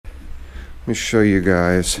Let me show you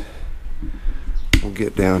guys. We'll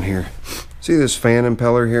get down here. See this fan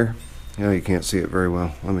impeller here? Yeah, you can't see it very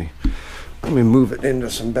well. Let me move it into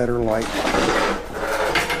some better light.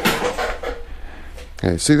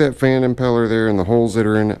 Okay, see that fan impeller there and the holes that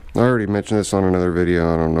are in it? I already mentioned this on another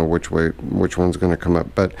video. I don't know which one's going to come up,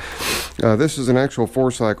 but this is an actual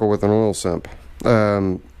 4-cycle with an oil sump.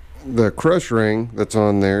 The crush ring that's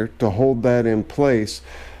on there to hold that in place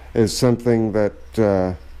is something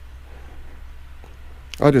that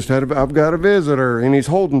I've got a visitor and he's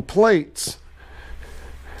holding plates.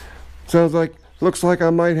 Looks like I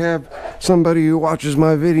might have somebody who watches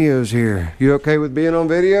my videos here. You okay with being on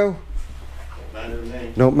video?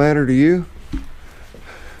 Don't matter to you?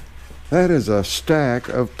 That is a stack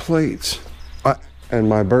of plates. And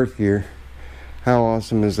my birth year. How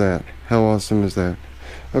awesome is that? How awesome is that?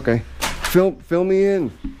 Okay. Fill me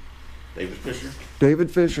in. David Fisher.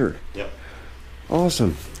 David Fisher. Yep.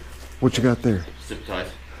 Awesome. What you got there? Zip ties.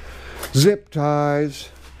 Zip ties.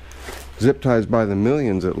 Zip ties by the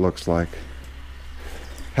millions, it looks like.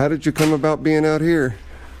 How did you come about being out here?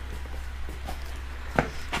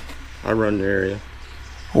 I run the area.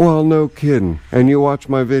 Well, no kidding. And you watch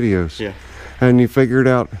my videos? Yeah. And you figured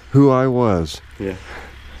out who I was? Yeah.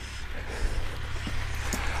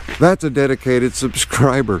 That's a dedicated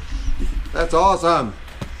subscriber. That's awesome.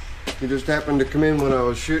 You just happened to come in when I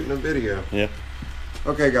was shooting a video. Yeah.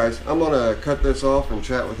 Okay guys, I'm gonna cut this off and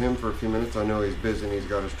chat with him for a few minutes. I know he's busy and he's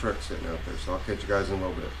got his truck sitting out there, so I'll catch you guys in a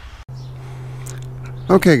little bit.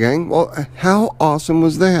 Okay gang, well how awesome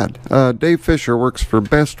was that? Dave Fisher works for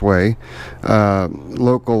Best Way,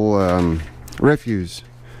 local refuse,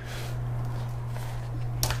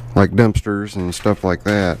 like dumpsters and stuff like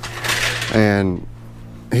that, and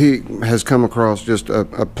he has come across just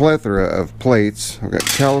a plethora of plates. I've got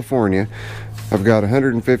California. I've got a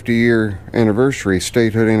 150-year anniversary,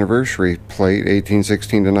 statehood anniversary plate,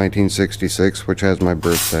 1816 to 1966, which has my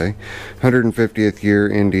birthday. 150th year,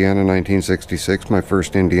 Indiana, 1966, my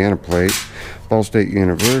first Indiana plate. Ball State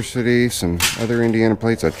University, some other Indiana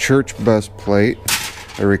plates, a church bus plate,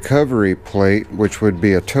 a recovery plate, which would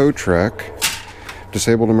be a tow truck,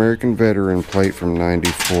 Disabled American Veteran plate from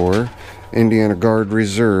 94, Indiana Guard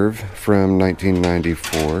Reserve from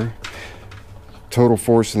 1994, Total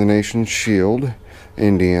Force of the Nation Shield,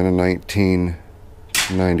 Indiana,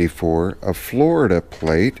 1994, a Florida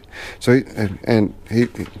plate. So he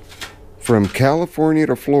from California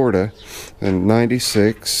to Florida in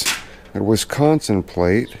 96, a Wisconsin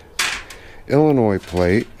plate, Illinois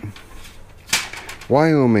plate,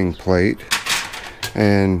 Wyoming plate,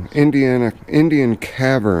 and Indian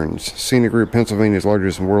Caverns, Scenic Route, Pennsylvania's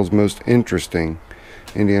largest and world's most interesting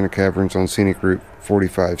Indiana Caverns on Scenic Route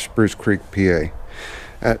 45, Spruce Creek, PA.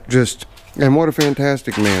 And what a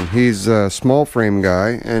fantastic man. He's a small frame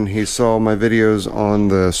guy, and he saw my videos on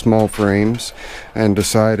the small frames and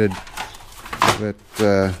decided that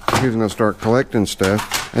he was going to start collecting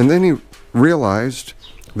stuff. And then he realized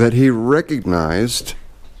that he recognized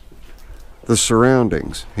the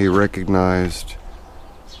surroundings. He recognized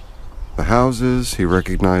the houses, he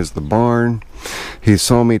recognized the barn. He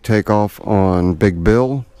saw me take off on Big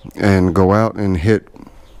Bill and go out and hit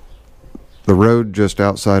the road just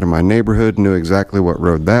outside of my neighborhood, knew exactly what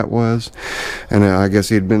road that was, and I guess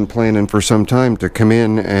he'd been planning for some time to come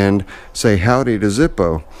in and say howdy to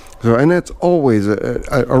Zippo. So, and that's always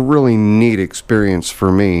a really neat experience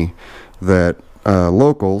for me, that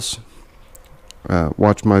locals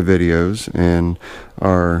watch my videos and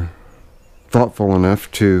are thoughtful enough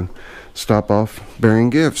to stop off bearing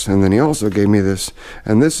gifts. And then he also gave me this,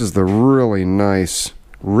 and this is the really nice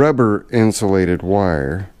rubber insulated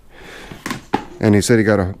wire, and he said he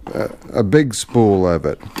got a big spool of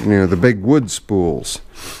it, you know, the big wood spools,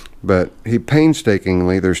 but he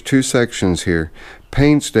painstakingly, there's 2 sections here,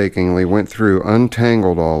 painstakingly went through,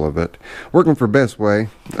 untangled all of it. Working for Best Way,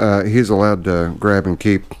 he's allowed to grab and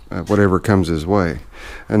keep whatever comes his way.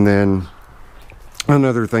 And then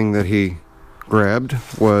another thing that he grabbed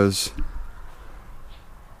was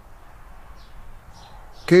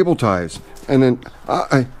cable ties. And then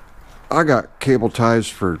I got cable ties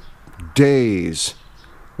for days,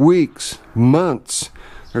 weeks, months.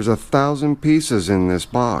 There's 1,000 pieces in this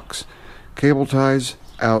box. Cable ties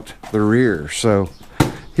out the rear. So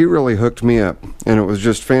he really hooked me up, and it was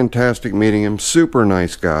just fantastic meeting him. Super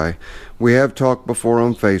nice guy. We have talked before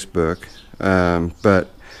on Facebook, but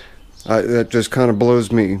that just kind of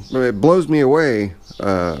blows me away,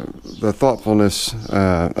 the thoughtfulness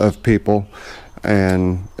of people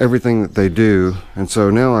and everything that they do. And so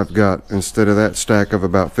now I've got, instead of that stack of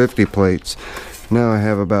about 50 plates, now I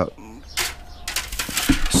have about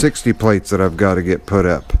 60 plates that I've got to get put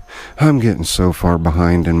up. I'm getting so far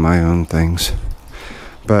behind in my own things.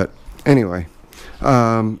 But anyway,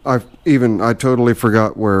 I totally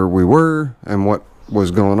forgot where we were and what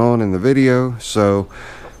was going on in the video, so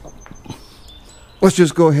let's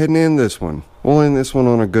just go ahead and end this one. We'll end this one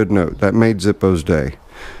on a good note. That made Zippo's day.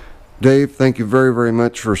 Dave, thank you very, very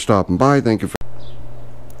much for stopping by. Thank you for...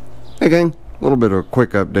 Hey gang, a little bit of a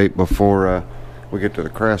quick update before we get to the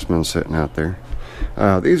Craftsman sitting out there.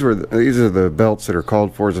 These are the belts that are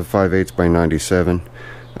called for as a 5/8 by 97.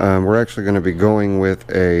 We're actually going to be going with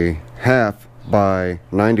a 1/2 by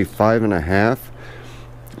 95.5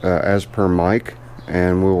 as per Mike,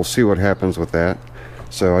 and we will see what happens with that.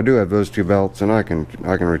 So I do have those two belts, and I can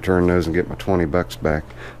return those and get my 20 bucks back.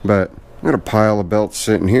 But I've got a pile of belts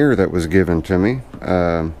sitting here that was given to me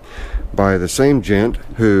by the same gent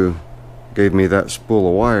who gave me that spool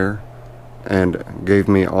of wire and gave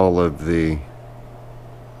me all of the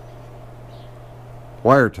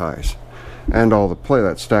wire ties and all the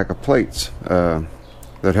that stack of plates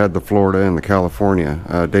that had the Florida and the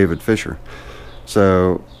California, David Fisher.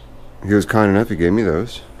 So he was kind enough, he gave me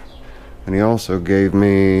those. And he also gave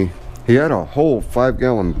me, he had a whole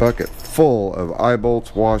 5-gallon bucket full of eye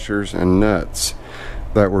bolts, washers, and nuts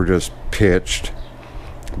that were just pitched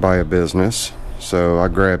by a business. So I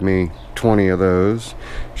grabbed me 20 of those.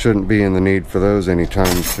 Shouldn't be in the need for those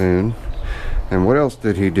anytime soon. And what else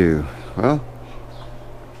did he do? Well,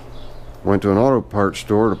 went to an auto parts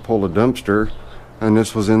store to pull a dumpster, and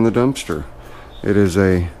this was in the dumpster. It is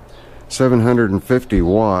a 750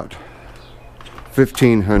 watt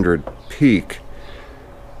 1500 peak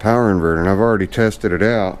power inverter, and I've already tested it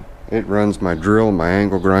out. It runs my drill, my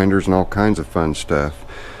angle grinders, and all kinds of fun stuff.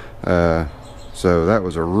 So that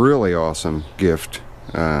was a really awesome gift.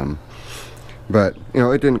 But you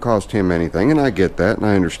know, it didn't cost him anything, and I get that, and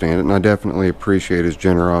I understand it, and I definitely appreciate his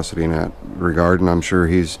generosity in that regard, and I'm sure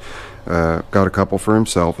he's got a couple for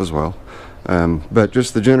himself as well. But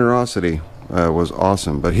just the generosity was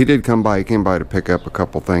awesome. But he did come by. He came by to pick up a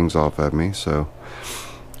couple things off of me. So,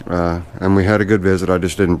 and we had a good visit. I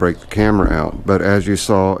just didn't break the camera out. But as you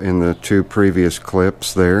saw in the two previous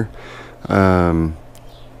clips there,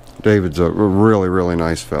 David's a really, really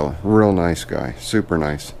nice fella. Real nice guy. Super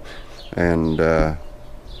nice. And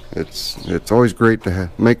it's always great to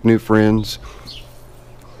make new friends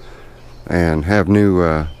and have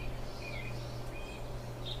new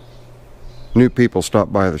people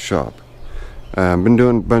stop by the shop. Been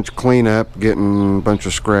doing a bunch of cleanup, getting a bunch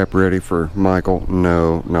of scrap ready for Michael.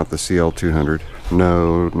 No, not the CL200.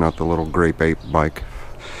 No, not the little Grape Ape bike.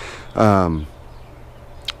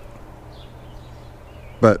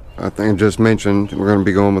 But I think I just mentioned we're going to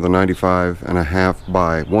be going with a 95.5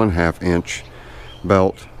 by 1/2 inch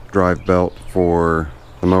belt, drive belt for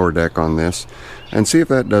the mower deck on this, and see if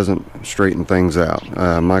that doesn't straighten things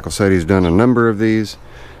out. Michael said he's done a number of these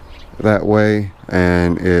that way,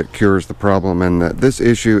 and it cures the problem, and that this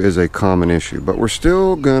issue is a common issue. But we're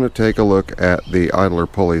still going to take a look at the idler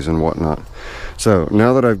pulleys and whatnot. So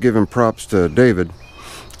now that I've given props to David,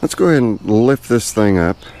 let's go ahead and lift this thing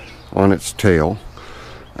up on its tail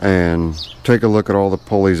and take a look at all the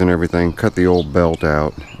pulleys and everything, cut the old belt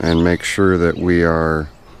out, and make sure that we are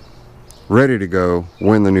ready to go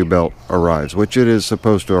when the new belt arrives, which it is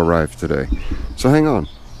supposed to arrive today. So hang on.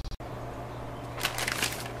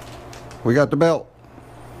 We got the belt.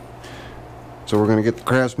 So we're going to get the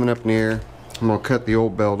Craftsman up in the air. I'm going to cut the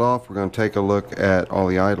old belt off. We're going to take a look at all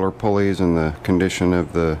the idler pulleys and the condition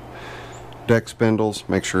of the deck spindles,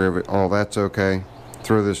 make sure all that's okay.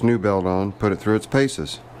 Throw this new belt on, put it through its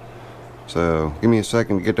paces. So give me a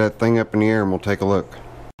second to get that thing up in the air and we'll take a look.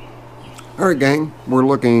 Alright gang, we're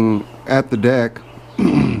looking at the deck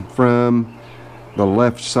from the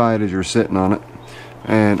left side as you're sitting on it,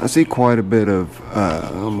 and I see quite a bit of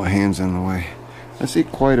oh, my hand's in the way. I see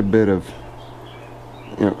quite a bit of,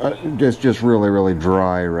 you know, just really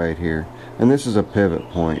dry right here, and this is a pivot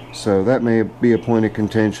point, so that may be a point of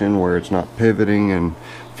contention where it's not pivoting and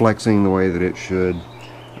flexing the way that it should.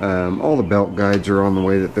 All the belt guides are on the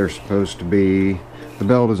way that they're supposed to be. The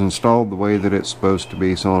belt is installed the way that it's supposed to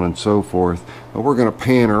be, so on and so forth. But we're going to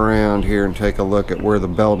pan around here and take a look at where the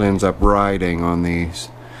belt ends up riding on these.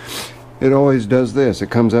 It always does this. It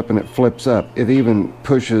comes up and it flips up. It even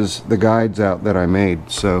pushes the guides out that I made.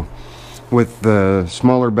 So with the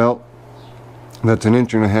smaller belt, that's 1.5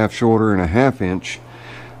 inches shorter and 1/2 inch,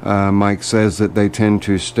 Mike says that they tend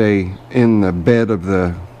to stay in the bed of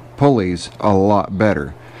the pulleys a lot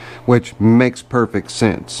better, which makes perfect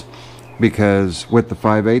sense, because with the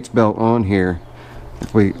 5/8 belt on here,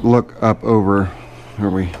 if we look up over,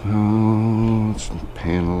 let's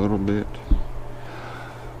pan a little bit.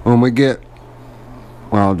 When we get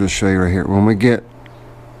well, I'll just show you right here. When we get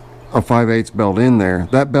a 5/8 belt in there,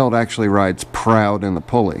 that belt actually rides proud in the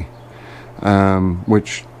pulley,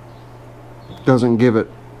 which doesn't give it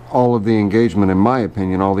all of the engagement, in my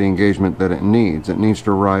opinion, all the engagement that it needs. It needs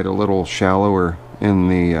to ride a little shallower in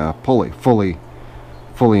the pulley, fully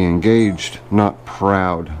engaged, not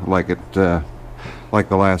proud like like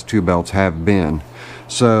the last two belts have been.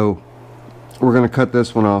 So we're going to cut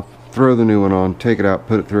this one off, throw the new one on, take it out,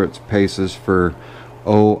 put it through its paces for,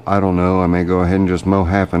 oh, I don't know, I may go ahead and just mow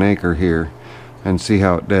half an acre here and see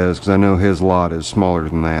how it does, because I know his lot is smaller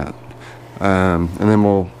than that. And then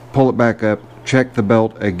we'll pull it back up, check the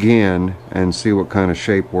belt again, and see what kind of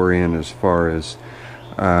shape we're in as far as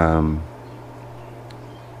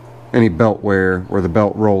any belt wear or the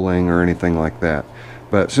belt rolling or anything like that.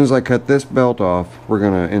 But as soon as I cut this belt off, we're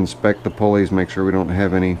going to inspect the pulleys, make sure we don't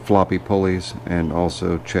have any floppy pulleys, and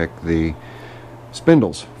also check the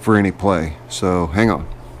spindles for any play. So hang on.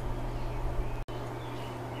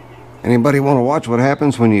 Anybody want to watch what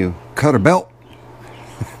happens when you cut a belt?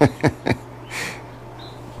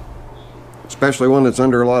 Especially one that's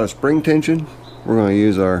under a lot of spring tension. We're going to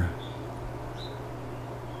use our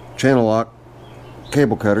channel lock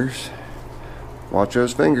cable cutters. Watch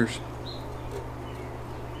those fingers.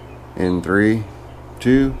 In 3,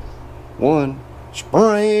 2, 1,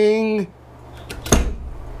 spring!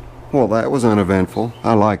 Well, that was uneventful.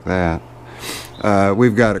 I like that.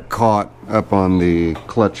 We've got it caught up on the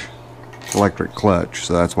clutch, electric clutch,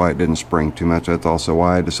 so that's why it didn't spring too much. That's also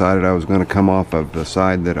why I decided I was going to come off of the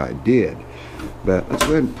side that I did. But let's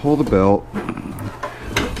go ahead and pull the belt.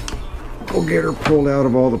 We'll get her pulled out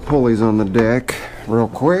of all the pulleys on the deck real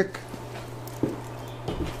quick.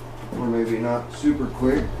 Or maybe not super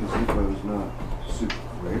quick, because Zippo's not super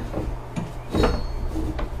quick.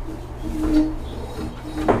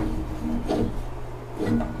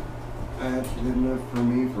 That's good enough for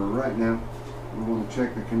me for right now. We want to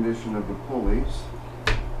check the condition of the pulleys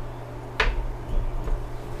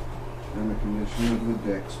and the condition of the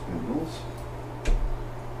deck spindles.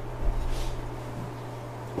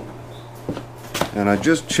 And I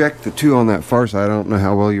just checked the two on that far side. I don't know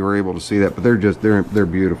how well you were able to see that, but they're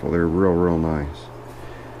beautiful. They're real nice.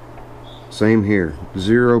 Same here.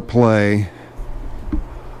 Zero play.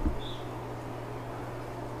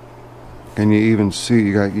 Can you even see?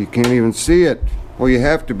 You can't even see it. Well, you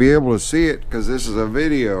have to be able to see it because this is a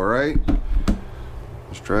video, right?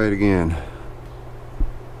 Let's try it again.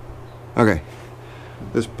 Okay.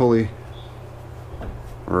 This pulley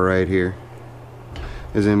right here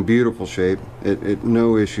is in beautiful shape. It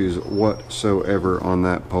no issues whatsoever on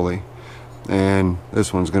that pulley, and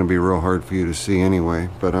this one's going to be real hard for you to see anyway,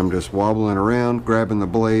 but I'm just wobbling around, grabbing the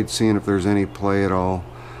blade, seeing if there's any play at all,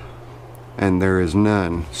 and there is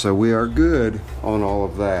none. So we are good on all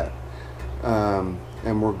of that,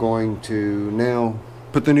 and we're going to now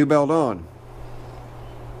put the new belt on.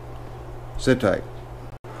 Sit tight.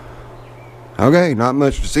 Okay, not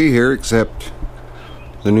much to see here except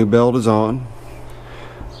the new belt is on.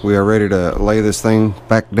 We are ready to lay this thing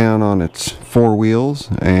back down on its four wheels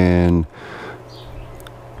and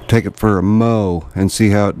take it for a mow and see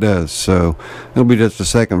how it does. So it'll be just a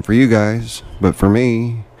second for you guys, but for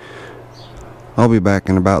me, I'll be back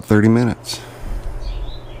in about 30 minutes.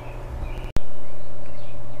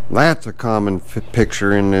 That's a common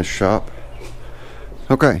picture in this shop.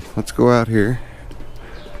 Okay, let's go out here.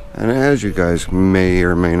 And as you guys may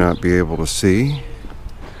or may not be able to see,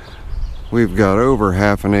 we've got over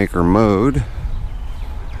half an acre mowed.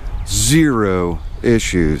 Zero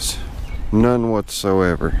issues. None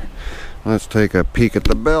whatsoever. Let's take a peek at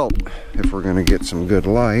the belt if we're going to get some good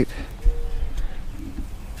light.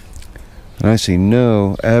 And I see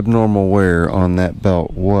no abnormal wear on that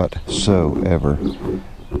belt whatsoever.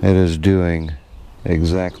 It is doing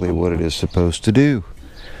exactly what it is supposed to do.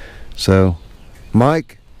 So,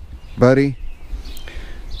 Mike, buddy,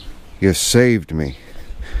 you saved me.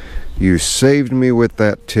 You saved me with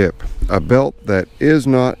that tip. A belt that is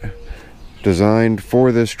not designed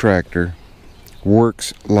for this tractor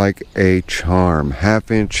works like a charm. 1/2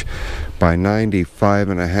 inch by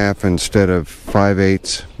 95.5 instead of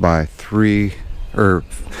 5/8 by 3 or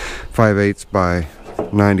 5/8 by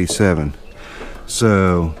 97.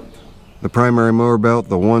 So the primary mower belt,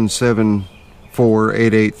 the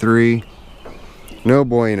 174883, no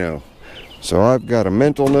bueno. So I've got a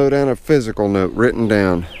mental note and a physical note written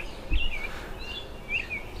down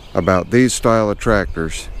about these style of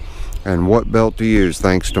tractors and what belt to use,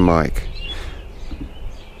 thanks to Mike.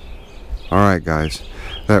 Alright guys,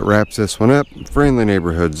 that wraps this one up. Friendly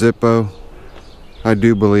neighborhood Zippo. I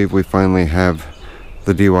do believe we finally have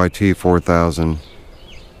the DYT4000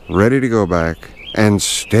 ready to go back and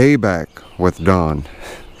stay back with Don.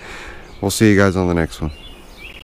 We'll see you guys on the next one.